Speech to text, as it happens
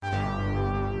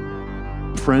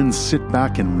friends, sit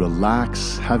back and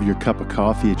relax, have your cup of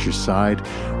coffee at your side.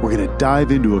 We're going to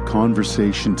dive into a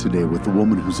conversation today with a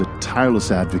woman who's a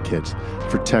tireless advocate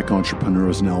for tech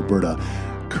entrepreneurs in Alberta.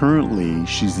 Currently,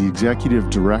 she's the executive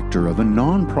director of a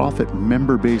nonprofit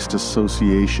member-based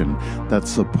association that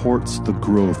supports the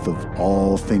growth of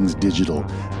all things digital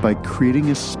by creating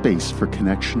a space for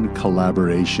connection,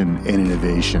 collaboration, and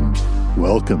innovation.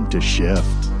 Welcome to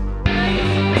Shift.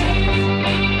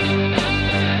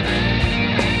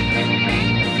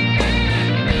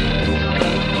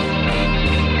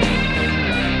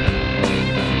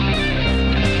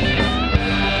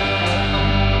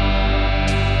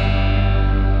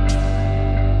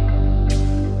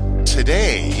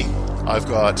 Today, I've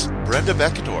got Brenda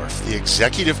Beckedorf, the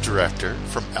Executive Director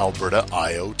from Alberta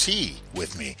IoT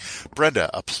with me. Brenda,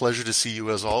 a pleasure to see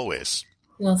you as always.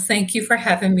 Well, thank you for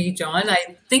having me, John.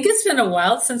 I think it's been a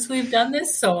while since we've done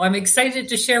this, so I'm excited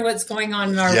to share what's going on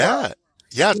in our world.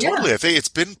 Yeah, totally. I think it's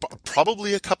been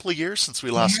probably a couple of years since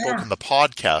we last spoke on the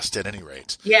podcast at any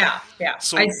rate. Yeah.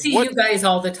 So I see you guys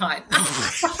all the time.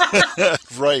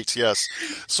 Right, yes.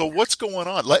 So what's going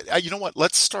on? You know what?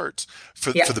 Let's start.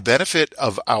 For the benefit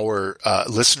of our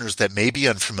listeners that may be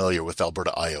unfamiliar with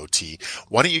Alberta IoT,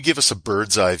 why don't you give us a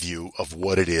bird's eye view of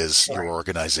what it is your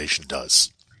organization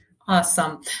does?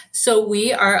 Awesome. So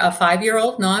we are a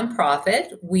 5-year-old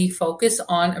nonprofit. We focus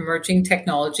on emerging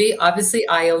technology. Obviously,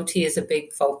 IoT is a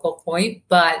big focal point,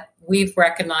 but we've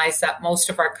recognized that most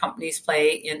of our companies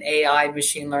play in AI,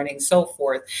 machine learning, so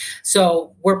forth.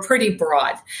 So we're pretty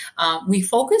broad. We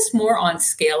focus more on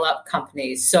scale-up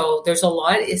companies. So there's a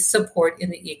lot of support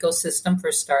in the ecosystem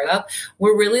for startup.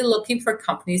 We're really looking for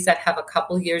companies that have a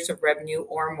couple years of revenue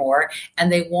or more,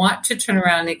 and they want to turn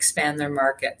around and expand their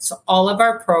market. So all of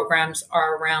our programs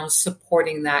are around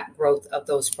supporting that growth of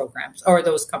those programs or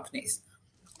those companies.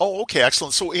 Oh, okay,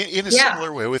 excellent. So in a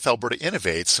similar way with Alberta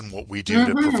Innovates and what we do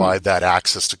to provide that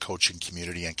access to coaching,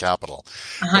 community, and capital,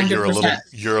 100%.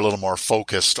 You're a little more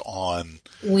focused on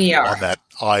that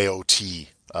IoT,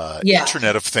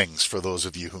 Internet of Things, for those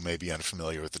of you who may be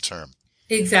unfamiliar with the term.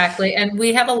 Exactly. And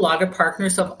we have a lot of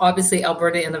partners. So obviously,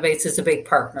 Alberta Innovates is a big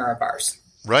partner of ours.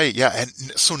 Right, yeah. And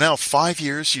so now 5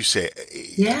 years, you say,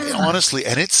 honestly,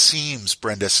 and it seems,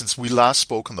 Brenda, since we last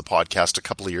spoke on the podcast a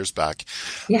couple of years back,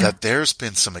 that there's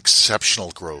been some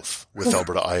exceptional growth with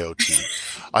Alberta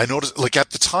IoT. I noticed, like at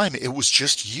the time, it was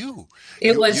just you.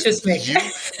 It was just me.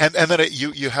 And then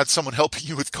you had someone helping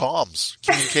you with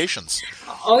communications.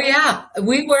 Oh, yeah.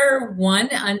 We were one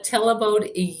until about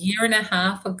a year and a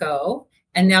half ago,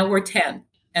 and now we're 10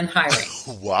 and hiring.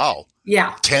 Wow.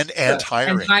 Yeah. 10 and hiring.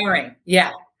 And hiring.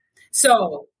 Yeah.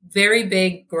 So very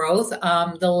big growth.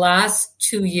 The last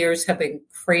 2 years have been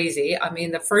crazy. I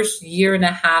mean, the first year and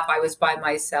a half I was by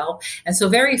myself. And so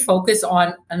very focused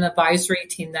on an advisory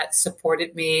team that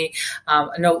supported me,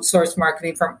 an outsourced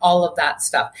marketing firm, all of that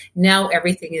stuff. Now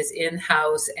everything is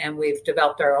in-house and we've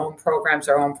developed our own programs,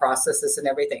 our own processes and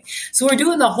everything. So we're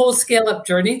doing the whole scale-up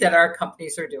journey that our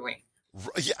companies are doing.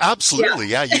 Yeah, absolutely.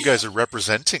 Yeah, you guys are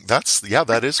representing.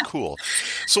 That is cool.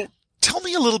 So tell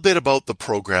me a little bit about the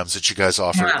programs that you guys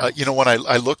offer. When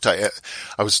I looked, I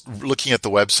was looking at the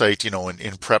website,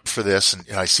 in prep for this, and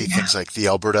I see things like the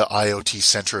Alberta IoT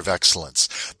Center of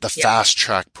Excellence, the Fast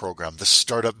Track program, the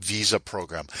Startup Visa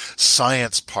program,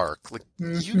 Science Park. Like,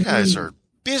 you guys are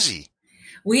busy.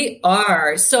 We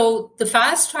are. So the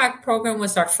Fast Track program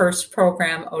was our first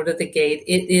program out of the gate.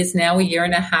 It is now a year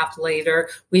and a half later.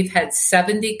 We've had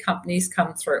 70 companies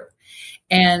come through.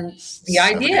 And the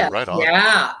idea,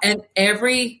 and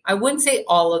I wouldn't say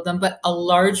all of them, but a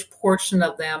large portion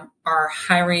of them are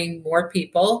hiring more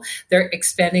people. They're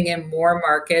expanding in more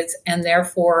markets. And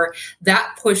therefore,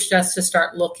 that pushed us to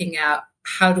start looking at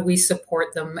how do we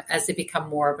support them as they become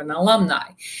more of an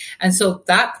alumni? And so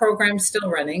that program's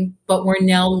still running, but we're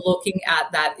now looking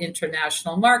at that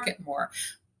international market more.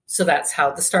 So that's how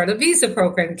the Startup Visa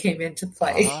program came into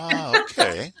play.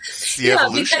 Okay. The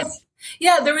evolution.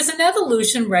 Because, there was an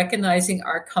evolution recognizing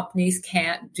our companies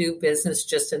can't do business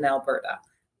just in Alberta.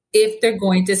 If they're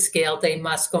going to scale, they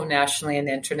must go nationally and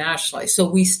internationally. So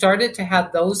we started to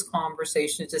have those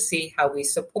conversations to see how we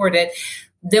support it.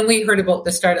 Then we heard about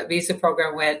the Startup Visa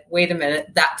program, wait a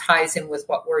minute, that ties in with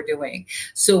what we're doing.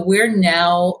 So we're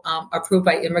now approved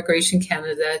by Immigration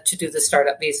Canada to do the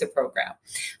Startup Visa program.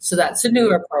 So that's a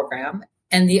newer program.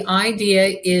 And the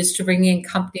idea is to bring in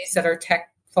companies that are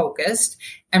tech focused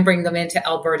and bring them into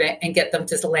Alberta and get them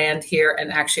to land here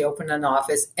and actually open an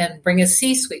office and bring a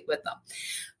C-suite with them.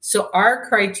 So our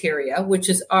criteria, which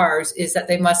is ours, is that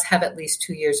they must have at least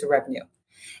 2 years of revenue.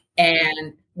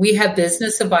 And We have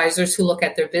business advisors who look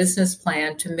at their business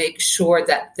plan to make sure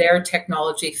that their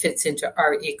technology fits into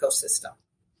our ecosystem.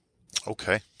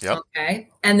 Okay. Yep. Okay.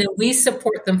 And then we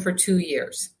support them for 2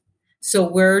 years. So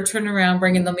we're turning around,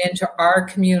 bringing them into our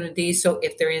community. So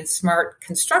if they're in smart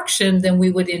construction, then we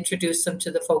would introduce them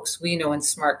to the folks we know in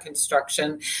smart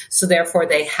construction. So therefore,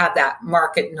 they have that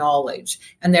market knowledge.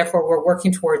 And therefore, we're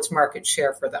working towards market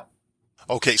share for them.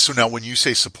 Okay, so now when you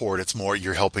say support, it's more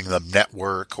you're helping them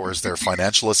network, or is there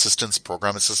financial assistance,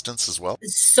 program assistance as well?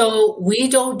 So we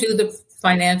don't do the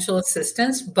financial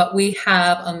assistance, but we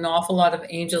have an awful lot of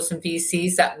angels and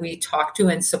VCs that we talk to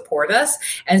and support us.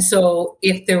 And so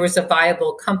if there was a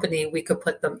viable company, we could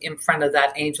put them in front of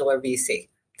that angel or VC.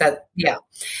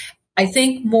 I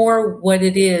think more what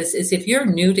it is if you're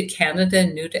new to Canada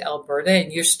and new to Alberta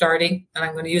and you're starting, and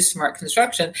I'm going to use smart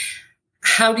construction,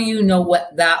 how do you know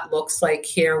what that looks like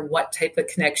here? What type of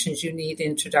connections you need,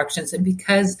 introductions? And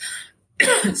because,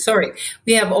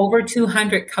 we have over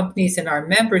 200 companies in our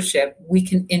membership, we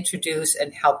can introduce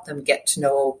and help them get to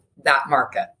know that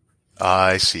market.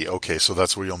 I see. Okay, so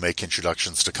that's where you'll make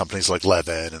introductions to companies like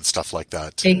Levin and stuff like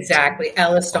that. Exactly.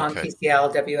 Elliston, okay.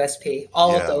 PCL, WSP,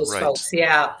 all of those folks.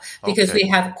 Yeah, because we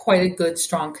have quite a good,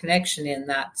 strong connection in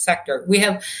that sector.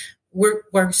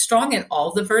 We're strong in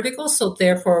all the verticals. So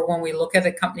therefore, when we look at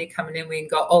a company coming in, we can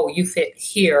go, oh, you fit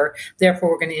here.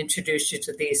 Therefore, we're going to introduce you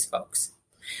to these folks.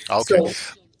 Okay.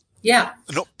 So, yeah.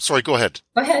 No, sorry, go ahead.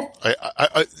 Go ahead.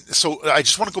 So I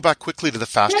just want to go back quickly to the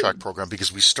Fast Track program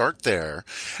because we start there.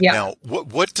 Yeah. Now,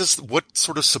 what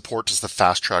sort of support does the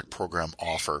Fast Track program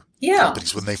offer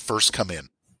companies when they first come in?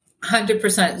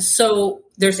 100%. So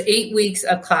there's 8 weeks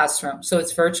of classroom. So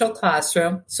it's virtual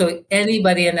classroom. So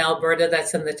anybody in Alberta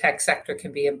that's in the tech sector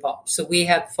can be involved. So we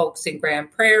have folks in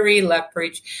Grand Prairie,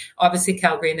 Lethbridge, obviously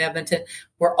Calgary and Edmonton.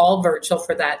 We're all virtual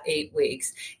for that 8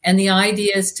 weeks. And the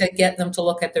idea is to get them to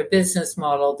look at their business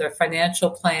model, their financial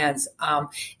plans,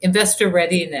 investor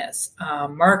readiness,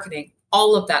 marketing,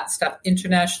 all of that stuff,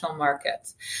 international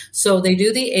markets. So they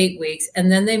do the 8 weeks and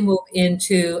then they move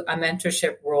into a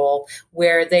mentorship role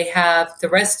where they have the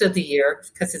rest of the year,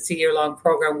 because it's a year-long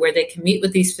program, where they can meet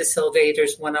with these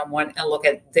facilitators one-on-one and look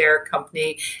at their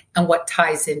company and what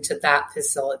ties into that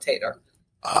facilitator.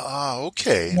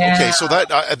 Okay. Yeah. Okay. So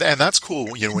and that's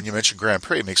cool. You know, when you mention Grand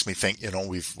Prairie, it makes me think, you know,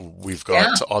 we've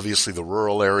got obviously the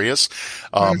rural areas.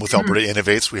 With Alberta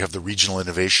Innovates, we have the regional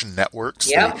innovation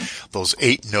networks, those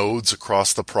 8 nodes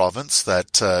across the province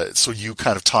that, so you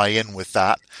kind of tie in with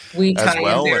that. We tie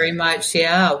in very much.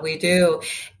 Yeah, we do.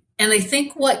 And I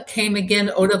think what came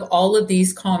again out of all of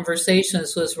these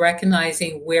conversations was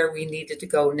recognizing where we needed to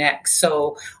go next.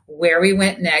 So where we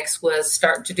went next was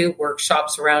start to do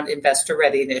workshops around investor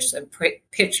readiness and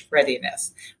pitch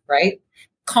readiness, right?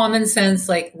 Common sense,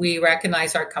 like we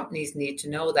recognize our companies need to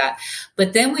know that.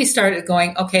 But then we started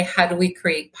going, okay, how do we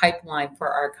create pipeline for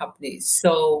our companies?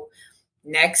 So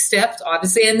next steps,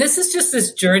 obviously, and this is just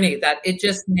this journey that it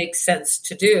just makes sense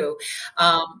to do.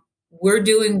 We're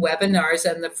doing webinars,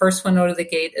 and the first one out of the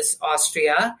gate is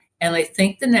Austria. And I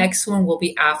think the next one will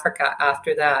be Africa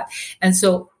after that. And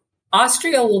so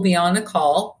Austria will be on a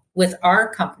call with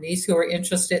our companies who are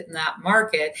interested in that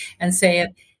market and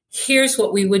saying, here's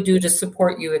what we would do to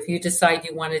support you if you decide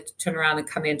you wanted to turn around and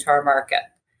come into our market.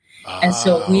 And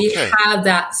so we have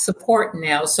that support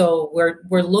now. So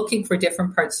we're looking for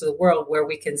different parts of the world where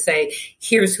we can say,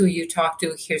 here's who you talk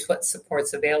to, here's what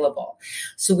support's available.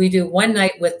 So we do one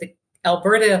night with the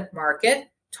Alberta market,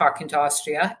 talking to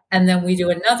Austria, and then we do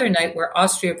another night where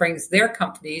Austria brings their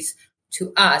companies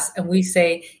to us, and we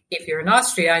say, if you're in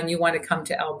Austria and you want to come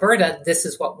to Alberta, this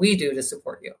is what we do to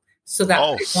support you. So that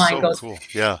line goes, cool.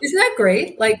 Yeah. Isn't that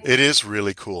great? Like, it is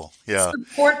really cool. Yeah.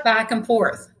 Support back and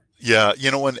forth. Yeah.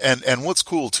 You know, and what's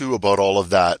cool too about all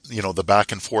of that, you know, the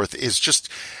back and forth is just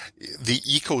the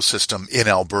ecosystem in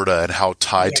Alberta and how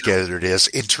tied together it is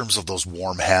in terms of those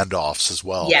warm handoffs as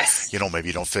well. Yes. You know, maybe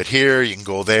you don't fit here, you can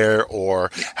go there, or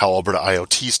how Alberta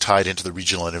IoT is tied into the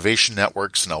regional innovation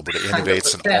networks and Alberta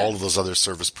Innovates 100%. And all of those other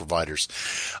service providers.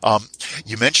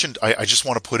 You mentioned, I just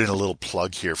want to put in a little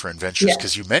plug here for Inventures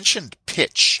because you mentioned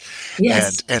pitch.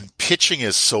 Yes. And pitching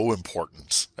is so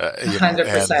important.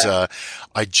 100%. And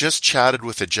I just chatted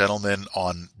with a gentleman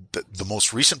on the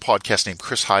most recent podcast named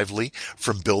Chris Hively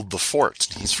from Build the Fort.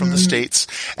 He's from the States,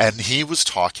 and he was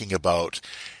talking about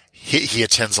he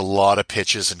attends a lot of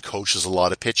pitches and coaches a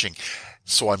lot of pitching.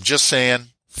 So I'm just saying,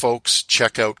 folks,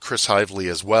 check out Chris Hively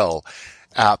as well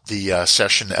at the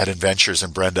session at Inventures.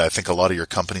 And Brenda, I think a lot of your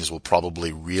companies will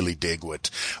probably really dig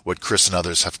what Chris and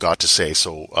others have got to say.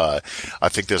 So I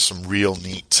think there's some real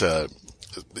neat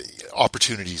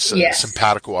opportunities, Yes.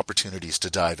 simpatico opportunities to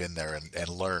dive in there and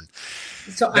learn.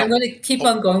 So I'm going to keep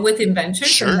on going with Inventures.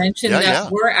 Sure. And mention that Yeah.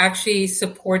 we're actually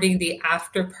supporting the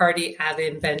after party at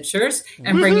Inventures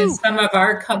and Woohoo! bringing some of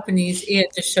our companies in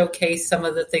to showcase some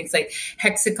of the things. Like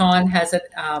Hexagon has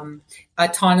an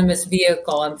autonomous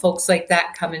vehicle and folks like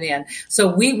that coming in. So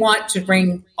we want to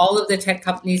bring all of the tech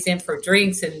companies in for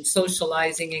drinks and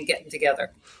socializing and getting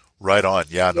together. Right on.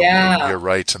 Yeah, no, Yeah. You're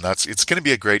right. And it's going to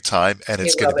be a great time, and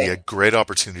it's going to be a great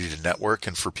opportunity to network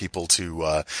and for people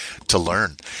to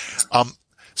learn.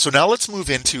 So now let's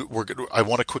move into, I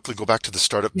want to quickly go back to the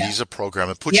Startup Visa program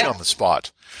and put you on the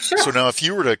spot. Sure. So now if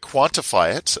you were to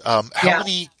quantify it, how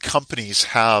many companies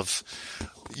have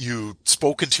you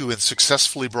spoken to and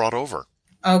successfully brought over?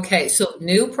 Okay, so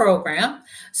new program.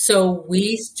 So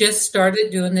we just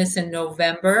started doing this in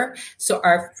November. So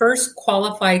our first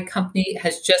qualified company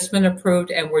has just been approved,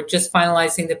 and we're just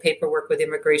finalizing the paperwork with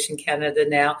Immigration Canada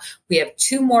now. We have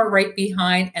 2 more right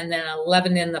behind, and then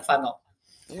 11 in the funnel.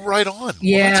 Right on.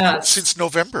 Yeah. Well, since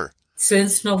November.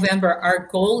 Since November. Our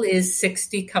goal is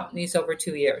 60 companies over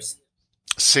 2 years.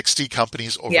 60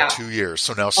 companies over 2 years.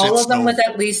 So now all of them with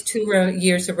at least 2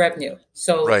 years of revenue.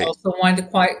 So also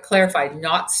wanted to clarify,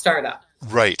 not startup.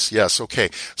 Right. Yes. Okay.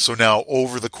 So now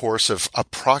over the course of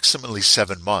approximately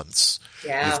 7 months,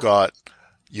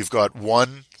 you've got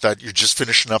one that you're just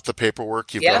finishing up the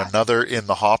paperwork. You've got another in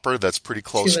the hopper that's pretty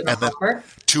close. 2 in the hopper.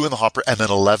 2 in the hopper, and then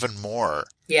 11 more.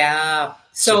 Yeah.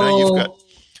 So now you've got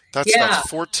that's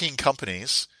 14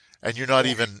 companies, and you're not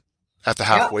even at the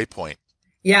halfway point.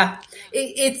 Yeah,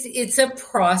 it's a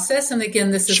process. And again,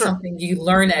 this is something you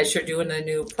learn as you're doing a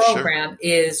new program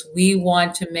is we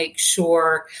want to make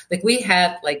sure, like we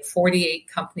had like 48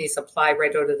 companies apply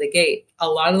right out of the gate, a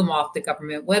lot of them off the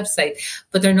government website,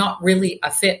 but they're not really a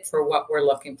fit for what we're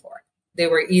looking for. They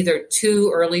were either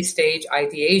too early stage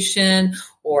ideation,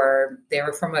 or they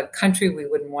were from a country we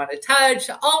wouldn't want to touch.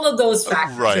 All of those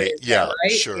factors. Right. Yeah. There,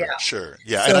 right? Sure.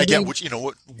 Yeah. So and I get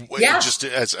just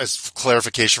as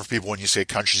clarification for people, when you say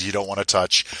countries you don't want to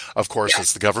touch, of course,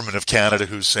 it's the government of Canada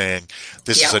who's saying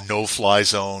this is a no-fly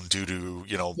zone due to,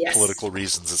 political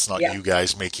reasons. It's not you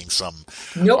guys making some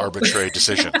arbitrary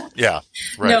decision. Yeah.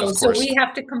 Right. No. So we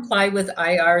have to comply with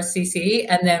IRCC,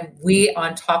 and then we,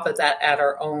 on top of that, add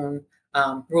our own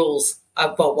rules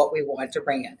about what we want to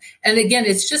bring in. And again,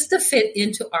 it's just to fit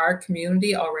into our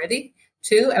community already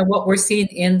too. And what we're seeing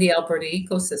in the Alberta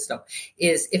ecosystem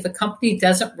is if a company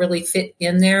doesn't really fit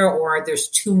in there, or there's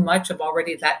too much of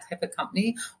already that type of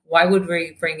company, why would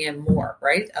we bring in more,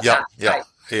 right? Yeah.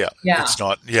 It's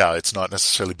not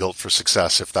necessarily built for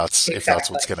success if that's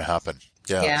what's going to happen.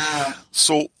 Yeah.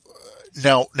 So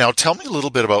now tell me a little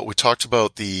bit about, we talked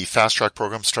about the Fast Track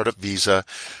program, Startup Visa.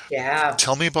 Yeah.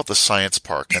 Tell me about the Science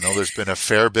Park. I know there's been a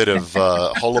fair bit of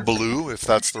hullabaloo, if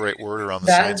that's the right word, around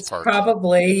the Science Park.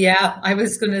 Probably, I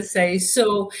was going to say,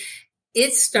 so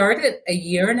it started a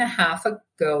year and a half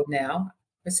ago now.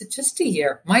 Is it just a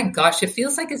year? My gosh, it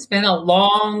feels like it's been a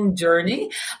long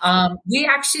journey. We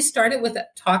actually started with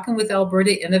talking with Alberta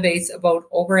Innovates about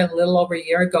a little over a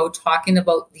year ago, talking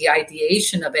about the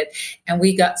ideation of it. And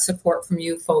we got support from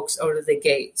you folks out of the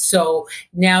gate. So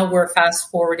now we're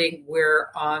fast forwarding. We're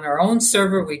on our own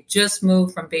server. We just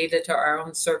moved from beta to our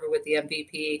own server with the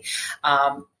MVP.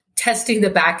 Testing the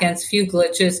backends, few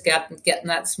glitches, getting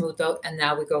that smoothed out, and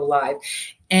now we go live.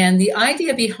 And the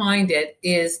idea behind it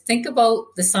is, think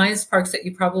about the science parks that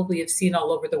you probably have seen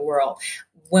all over the world.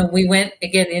 When we went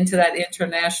again into that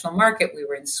international market, we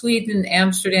were in Sweden,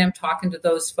 Amsterdam, talking to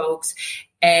those folks,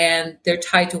 and they're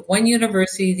tied to one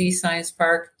university, the science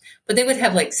park, but they would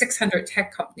have like 600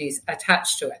 tech companies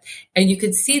attached to it. And you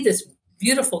could see this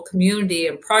beautiful community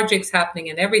and projects happening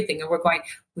and everything. And we're going,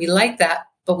 we like that,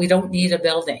 but we don't need a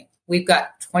building. We've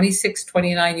got 26,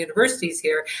 29 universities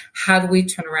here. How do we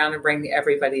turn around and bring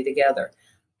everybody together?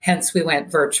 Hence, we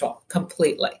went virtual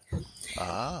completely.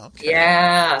 Okay.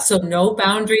 Yeah. So no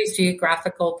boundaries,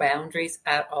 geographical boundaries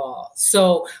at all.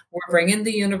 So we're bringing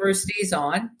the universities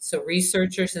on, so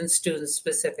researchers and students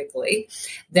specifically.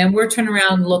 Then we're turning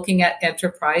around looking at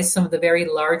enterprise. Some of the very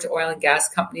large oil and gas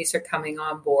companies are coming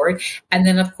on board. And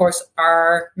then, of course,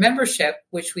 our membership,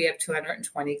 which we have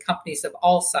 220 companies of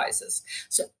all sizes.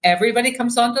 So everybody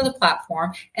comes onto the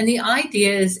platform. And the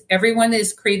idea is everyone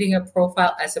is creating a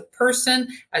profile as a person,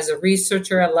 as a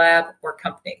researcher, a lab, or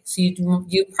company. So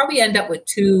you probably end up with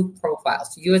 2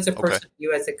 profiles, you as a person,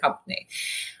 you as a company.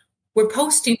 We're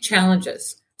posting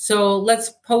challenges. So let's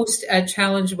post a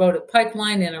challenge about a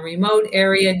pipeline in a remote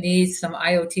area, needs some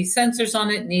IoT sensors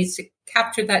on it, needs to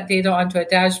capture that data onto a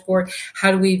dashboard. How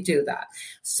do we do that?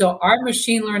 So our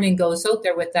machine learning goes out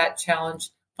there with that challenge,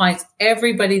 finds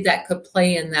everybody that could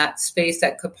play in that space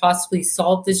that could possibly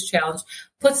solve this challenge,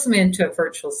 puts them into a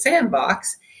virtual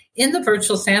sandbox. In the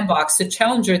virtual sandbox, the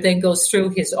challenger then goes through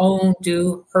his own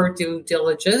her due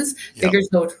diligence, figures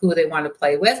out who they want to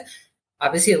play with.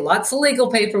 Obviously, lots of legal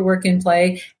paperwork in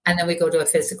play, and then we go to a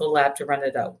physical lab to run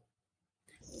it out.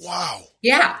 Wow.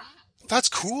 Yeah. That's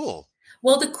cool.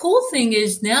 Well, the cool thing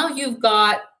is now you've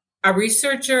got a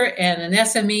researcher and an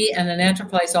SME and an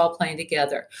enterprise all playing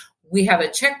together. We have a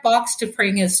checkbox to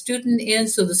bring a student in,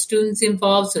 so the student's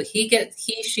involved, so she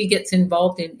gets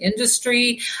involved in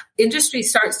industry. Industry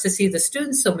starts to see the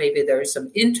students, so maybe there's some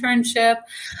internship.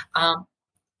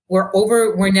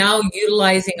 We're now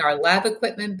utilizing our lab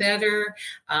equipment better.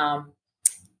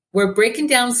 We're breaking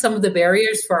down some of the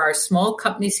barriers for our small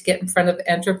companies to get in front of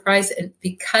enterprise. And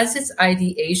because it's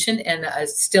ideation and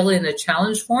still in a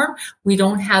challenge form, we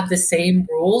don't have the same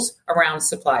rules around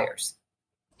suppliers.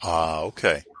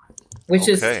 Okay. Which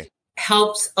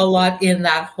helps a lot in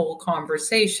that whole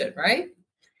conversation, right?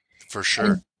 For sure.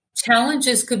 And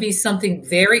challenges could be something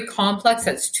very complex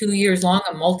that's 2 years long,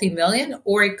 a multi-million,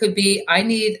 or it could be, I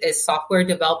need a software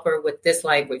developer with this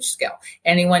language skill.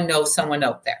 Anyone knows someone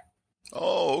out there?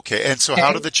 Oh, okay. And so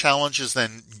how do the challenges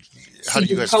then, how do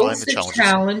you guys find the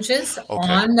challenges?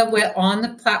 On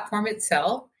the platform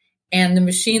itself, and the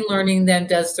machine learning then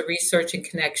does the research and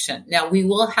connection. Now, we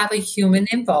will have a human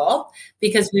involved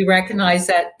because we recognize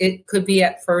that it could be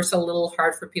at first a little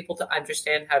hard for people to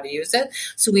understand how to use it.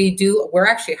 So we're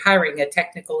actually hiring a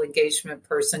technical engagement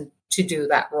person to do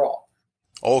that role.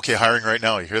 Okay, hiring right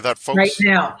now. You hear that, folks? Right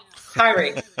now,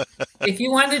 hiring. If you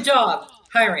want a job,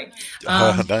 hiring.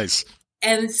 Nice.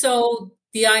 And so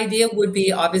the idea would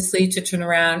be obviously to turn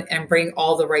around and bring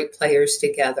all the right players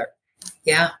together.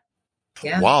 Yeah.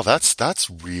 Yeah. Wow,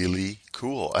 that's really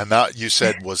cool. And that you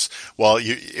said it was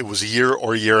a year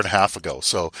or a year and a half ago.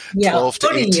 So 12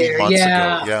 to 18 months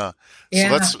ago. Yeah. So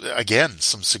that's, again,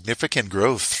 some significant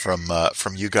growth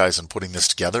from you guys in putting this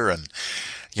together and,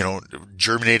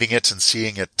 germinating it and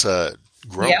seeing it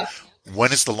grow. Yeah.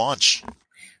 When is the launch?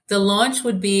 The launch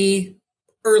would be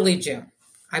early June,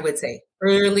 I would say.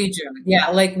 Early June. Yeah,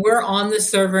 like we're on the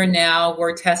server now.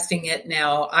 We're testing it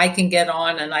now. I can get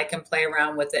on and I can play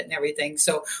around with it and everything.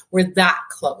 So we're that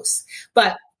close.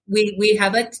 But we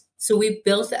have it. So we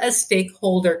built a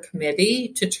stakeholder committee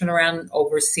to turn around and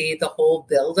oversee the whole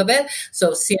build of it.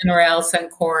 So CNRL,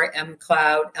 Suncor,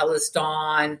 mCloud, Ellis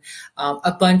Dawn,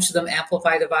 a bunch of them,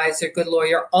 Amplified Advisor, Good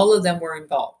Lawyer, all of them were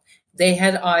involved. They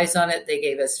had eyes on it. They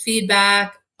gave us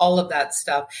feedback. All of that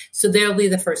stuff. So they'll be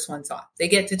the first ones on. They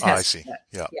get to test it.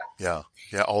 Yeah.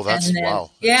 Oh, that's wow.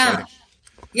 Yeah. Exciting.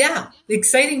 Yeah.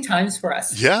 Exciting times for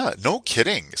us. Yeah. No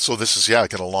kidding. So this is, going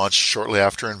to launch shortly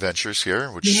after Inventures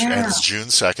here, which ends June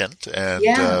 2nd.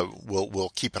 And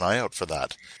we'll keep an eye out for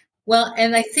that. Well,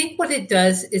 and I think what it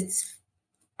does is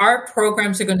our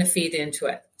programs are going to feed into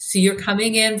it. So you're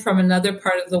coming in from another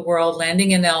part of the world,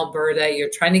 landing in Alberta. You're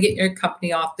trying to get your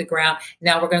company off the ground.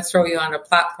 Now we're going to throw you on a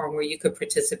platform where you could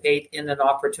participate in an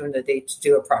opportunity to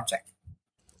do a project.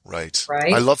 Right.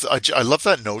 I love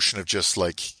that notion of just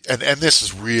like, and this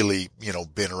has really,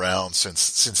 been around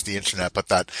since the internet, but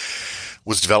that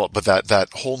was developed, but that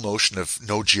whole notion of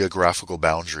no geographical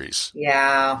boundaries.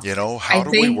 Yeah. How do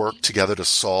we work together to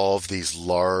solve these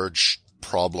large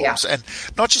problems, and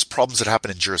not just problems that happen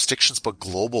in jurisdictions, but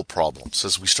global problems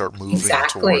as we start moving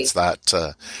towards that,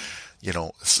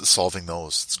 solving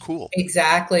those. It's cool.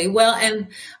 Exactly. Well, and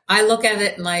I look at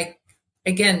it like,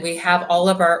 again, we have all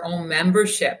of our own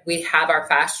membership. We have our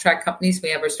fast track companies. We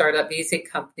have our startup visa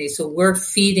companies. So we're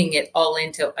feeding it all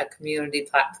into a community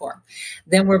platform.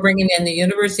 Then we're bringing in the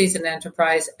universities and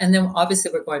enterprise. And then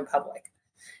obviously we're going public.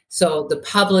 So the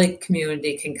public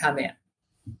community can come in.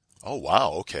 Oh,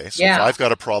 wow. Okay. So if I've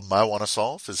got a problem I want to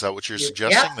solve, is that what you're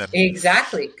suggesting? Yeah, then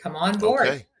exactly. Come on board.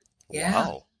 Okay. Yeah.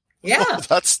 Wow. Yeah.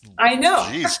 I know.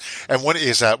 Geez. And when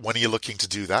are you looking to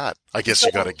do that? I guess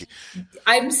you got to.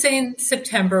 I'm saying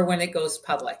September when it goes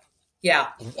public. Yeah.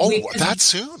 Oh, that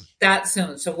soon? That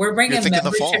soon. So we're bringing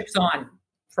memberships on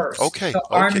first. Okay. So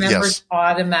our members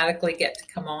automatically get to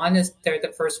come on as they're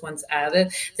the first ones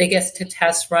added. They get to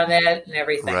test run it and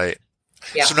everything. Right.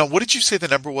 Yeah. So now what did you say the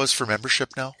number was for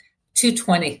membership now?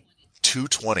 220.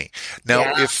 220.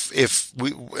 Now, if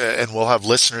we, and we'll have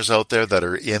listeners out there that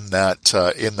are in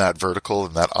that vertical,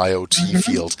 in that IoT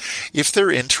field, if they're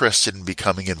interested in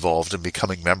becoming involved and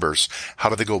becoming members, how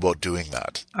do they go about doing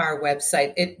that? Our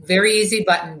website, very easy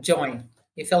button, join.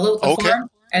 You fill out the form,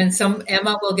 and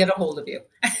Emma will get a hold of you.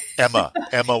 Emma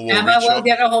will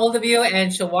get a hold of you,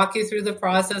 and she'll walk you through the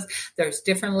process. There's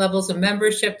different levels of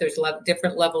membership. There's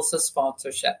different levels of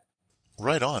sponsorship.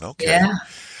 Right on. Okay. Yeah.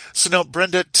 So now,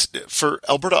 Brenda, for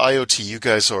Alberta IoT, you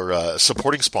guys are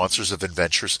supporting sponsors of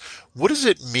Inventures. What does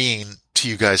it mean to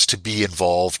you guys to be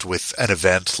involved with an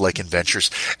event like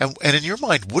Inventures? And in your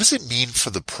mind, what does it mean for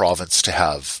the province to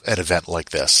have an event like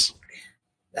this?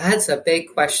 That's a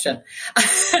big question.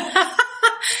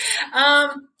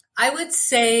 I would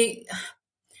say,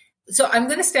 so I'm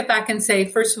going to step back and say,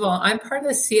 first of all, I'm part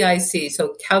of CIC,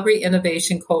 so Calgary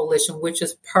Innovation Coalition, which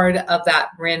is part of that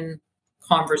RIN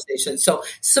conversation. So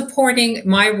supporting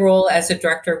my role as a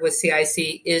director with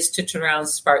CIC is to turn around and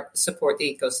support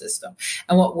the ecosystem.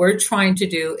 And what we're trying to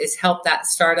do is help that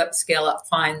startup scale up,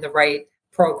 find the right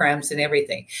programs and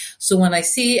everything. So when I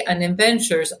see an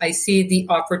Inventures, I see the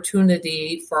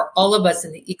opportunity for all of us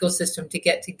in the ecosystem to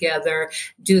get together,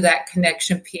 do that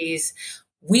connection piece.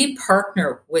 We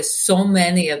partner with so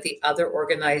many of the other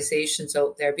organizations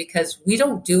out there because we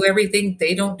don't do everything.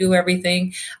 They don't do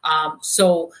everything.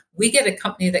 So we get a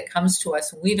company that comes to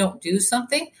us and we don't do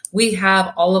something. We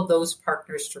have all of those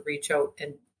partners to reach out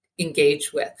and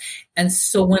engage with. And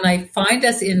so when I find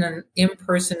us in an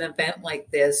in-person event like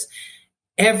this,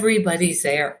 everybody's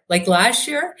there. Like last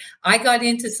year, I got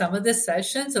into some of the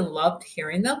sessions and loved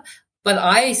hearing them. But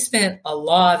I spent a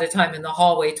lot of time in the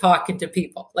hallway talking to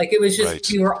people. Like it was just, Right.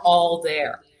 We were all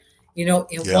there, in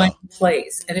one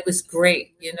place. And it was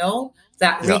great,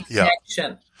 that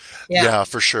reconnection. Yeah,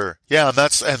 for sure. Yeah, and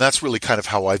that's really kind of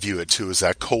how I view it too, is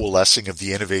that coalescing of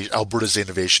the Alberta's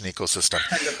innovation ecosystem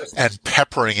 100%. and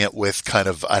peppering it with kind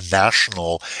of a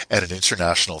national and an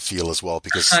international feel as well,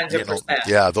 because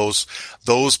 100%.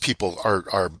 Those people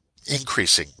are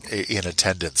increasing in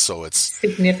attendance, so it's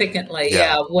significantly.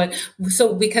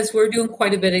 So because we're doing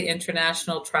quite a bit of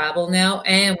international travel now,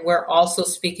 and we're also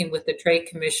speaking with the trade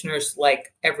commissioners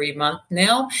like every month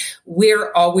now,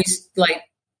 we're always like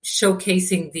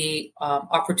showcasing the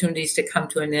opportunities to come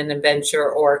to an Inventure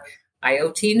or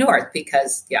IoT North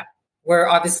because we're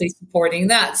obviously supporting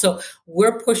that. So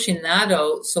we're pushing that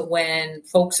out. So when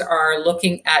folks are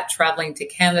looking at traveling to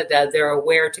Canada, they're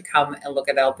aware to come and look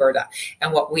at Alberta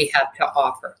and what we have to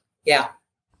offer. Yeah.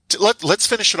 Let's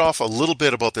finish it off a little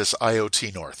bit about this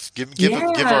IoT North. Give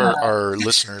our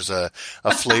listeners a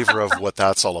flavor of what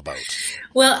that's all about.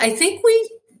 Well, I think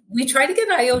we tried to get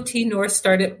IoT North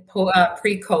started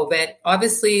pre-COVID.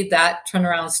 Obviously, that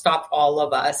turnaround stopped all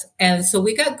of us. And so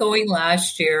we got going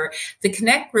last year. The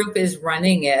Connect group is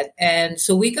running it. And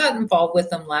so we got involved with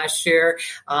them last year,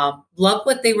 loved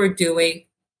what they were doing,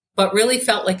 but really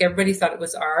felt like everybody thought it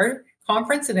was our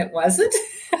conference and it wasn't.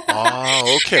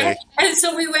 Oh, okay. and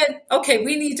so we went, okay,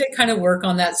 we need to kind of work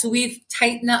on that. So we've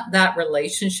tightened up that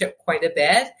relationship quite a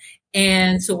bit.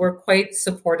 And so we're quite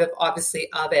supportive, obviously,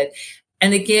 of it.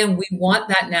 And again, we want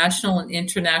that national and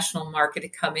international market to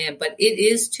come in, but it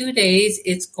is 2 days.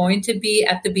 It's going to be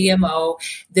at the BMO.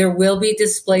 There will be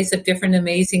displays of different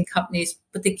amazing companies,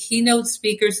 but the keynote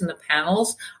speakers and the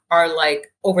panels are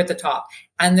like over the top.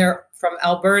 And they're from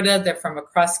Alberta, they're from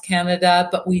across Canada,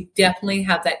 but we definitely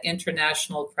have that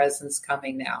international presence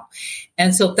coming now.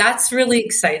 And so that's really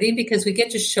exciting because we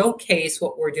get to showcase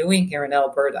what we're doing here in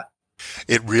Alberta.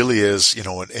 It really is,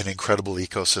 an incredible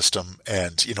ecosystem.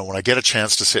 And, when I get a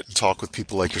chance to sit and talk with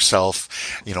people like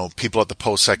yourself, people at the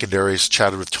post-secondaries,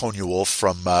 chatted with Tonya Wolf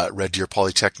from Red Deer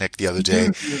Polytechnic the other day.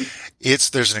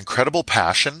 Mm-hmm. There's an incredible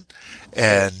passion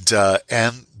and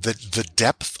the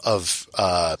depth of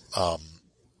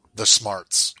the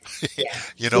smarts.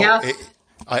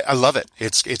 I love it.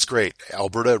 It's great.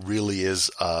 Alberta really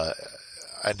is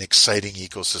an exciting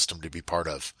ecosystem to be part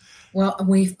of. Well,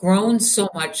 we've grown so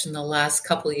much in the last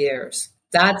couple of years.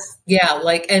 I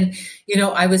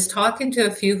was talking to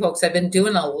a few folks. I've been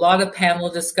doing a lot of panel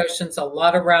discussions, a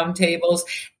lot of roundtables.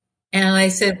 And I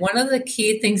said, one of the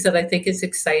key things that I think is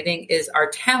exciting is our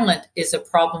talent is a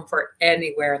problem for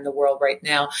anywhere in the world right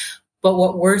now. But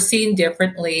what we're seeing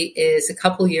differently is a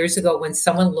couple of years ago when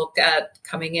someone looked at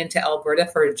coming into Alberta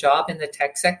for a job in the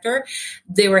tech sector,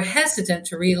 they were hesitant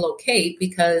to relocate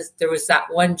because there was that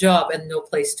one job and no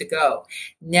place to go.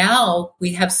 Now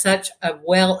we have such a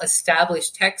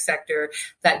well-established tech sector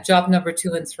that job number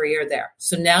 2 and 3 are there.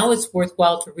 So now it's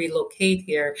worthwhile to relocate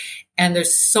here. And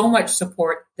there's so much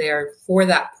support there for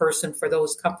that person, for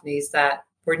those companies, that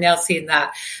we're now seeing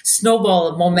that snowball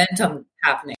of momentum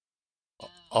happening.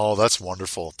 Oh, that's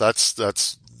wonderful.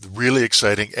 That's really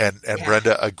exciting. And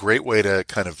Brenda, a great way to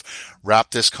kind of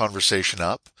wrap this conversation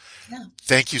up. Yeah.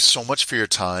 Thank you so much for your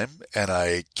time. And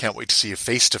I can't wait to see you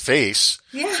face to face,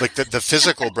 like the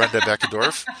physical Brenda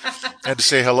Beckedorf, and to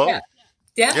say hello. Yeah,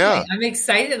 definitely. Yeah. I'm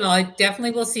excited. And I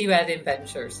definitely will see you at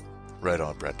Inventures. Right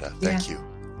on, Brenda. Thank you.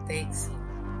 Thanks.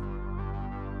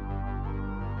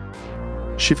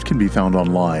 Shift can be found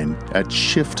online at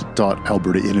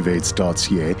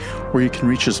shift.albertainnovates.ca, or you can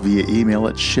reach us via email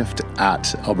at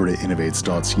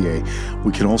shift@albertainnovates.ca.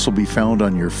 We can also be found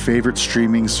on your favorite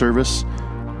streaming service,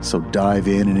 so dive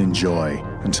in and enjoy.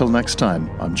 Until next time,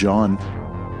 I'm John.